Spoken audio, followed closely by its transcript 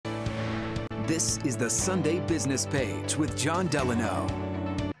This is the Sunday Business Page with John Delano.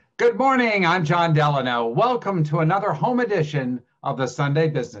 Good morning, I'm John Delano. Welcome to another home edition of the Sunday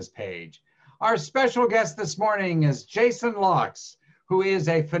Business Page. Our special guest this morning is Jason Laux, who is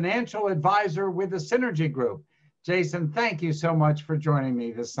a financial advisor with the Synergy Group. Jason, thank you so much for joining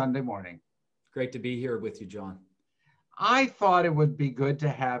me this Sunday morning. Great to be here with you, John. I thought it would be good to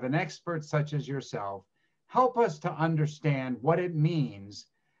have an expert such as yourself help us to understand what it means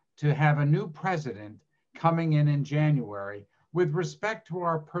to have a new president coming in January with respect to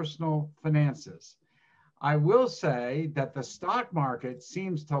our personal finances. I will say that the stock market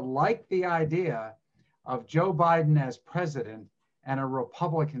seems to like the idea of Joe Biden as president and a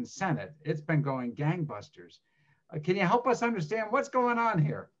Republican Senate. It's been going gangbusters. Can you help us understand what's going on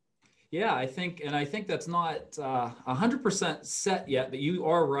here? Yeah, I think that's not 100% set yet, but you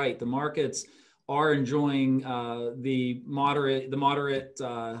are right. The markets are enjoying the moderate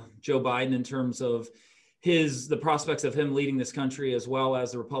Joe Biden in terms of the prospects of him leading this country, as well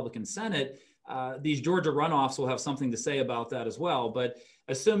as the Republican Senate. These Georgia runoffs will have something to say about that as well. But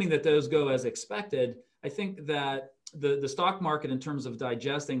assuming that those go as expected, I think that the stock market, in terms of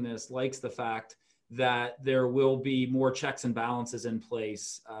digesting this, likes the fact that there will be more checks and balances in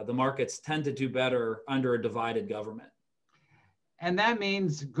place. The markets tend to do better under a divided government. And that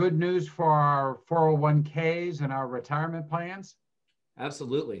means good news for our 401ks and our retirement plans?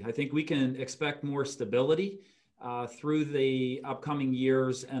 Absolutely. I think we can expect more stability through the upcoming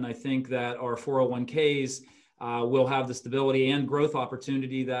years. And I think that our 401ks will have the stability and growth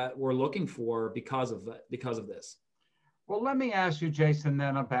opportunity that we're looking for because of this. Well, let me ask you, Jason,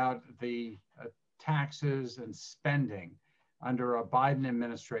 then about the taxes and spending under a Biden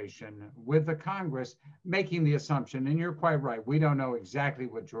administration, with the Congress making the assumption, and you're quite right, we don't know exactly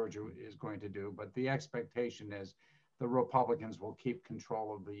what Georgia is going to do, but the expectation is the Republicans will keep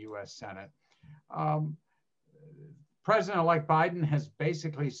control of the U.S. Senate. President-elect Biden has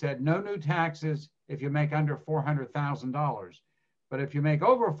basically said no new taxes if you make under $400,000. But if you make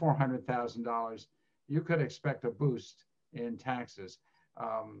over $400,000, you could expect a boost in taxes.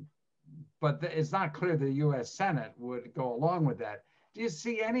 But it's not clear the U.S. Senate would go along with that. Do you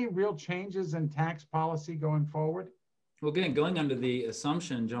see any real changes in tax policy going forward? Well, again, going under the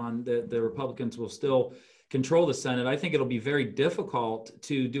assumption, John, that the Republicans will still control the Senate, I think it'll be very difficult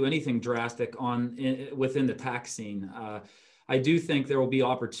to do anything drastic within the tax scene. I do think there will be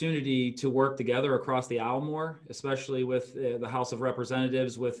opportunity to work together across the aisle more, especially with the House of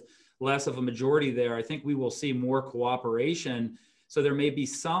Representatives with less of a majority there. I think we will see more cooperation. So there may be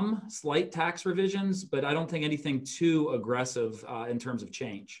some slight tax revisions, but I don't think anything too aggressive in terms of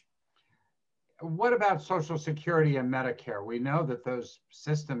change. What about Social Security and Medicare? We know that those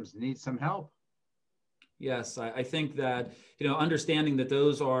systems need some help. Yes, I think that, understanding that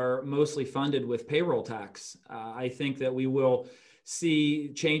those are mostly funded with payroll tax, I think that we will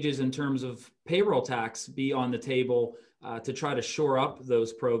see changes in terms of payroll tax be on the table to try to shore up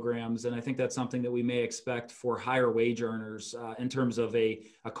those programs. And I think that's something that we may expect for higher wage earners in terms of a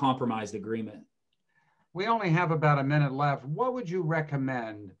compromised agreement. We only have about a minute left. What would you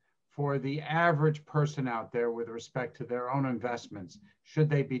recommend for the average person out there with respect to their own investments? Should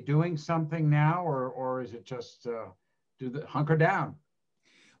they be doing something now, or is it just hunker down?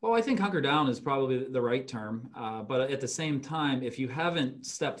 Well, I think hunker down is probably the right term. But at the same time, if you haven't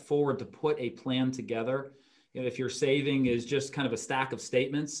stepped forward to put a plan together, if your saving is just kind of a stack of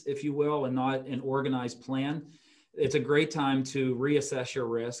statements, if you will, and not an organized plan, it's a great time to reassess your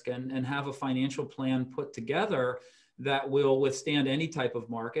risk and have a financial plan put together that will withstand any type of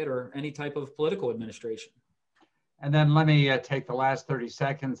market or any type of political administration. And then let me take the last 30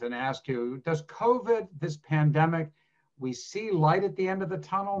 seconds and ask you, does COVID, this pandemic, we see light at the end of the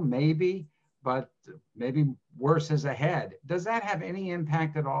tunnel? Maybe, but maybe worse is ahead. Does that have any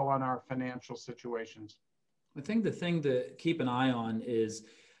impact at all on our financial situations? I think the thing to keep an eye on is,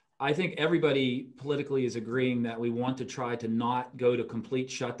 I think everybody politically is agreeing that we want to try to not go to complete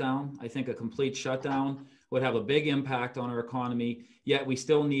shutdown. I think a complete shutdown would have a big impact on our economy, yet we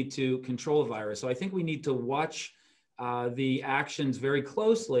still need to control the virus. So I think we need to watch the actions very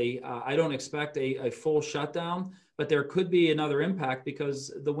closely. I don't expect a full shutdown, but there could be another impact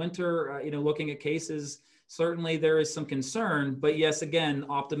because the winter, looking at cases, certainly there is some concern, but yes, again,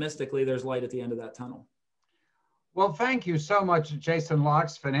 optimistically, there's light at the end of that tunnel. Well, thank you so much, Jason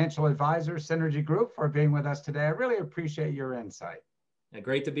Laux, financial advisor, Synergy Group, for being with us today. I really appreciate your insight. Yeah,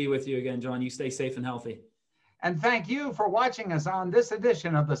 great to be with you again, John. You stay safe and healthy. And thank you for watching us on this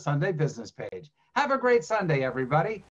edition of the Sunday Business Page. Have a great Sunday, everybody.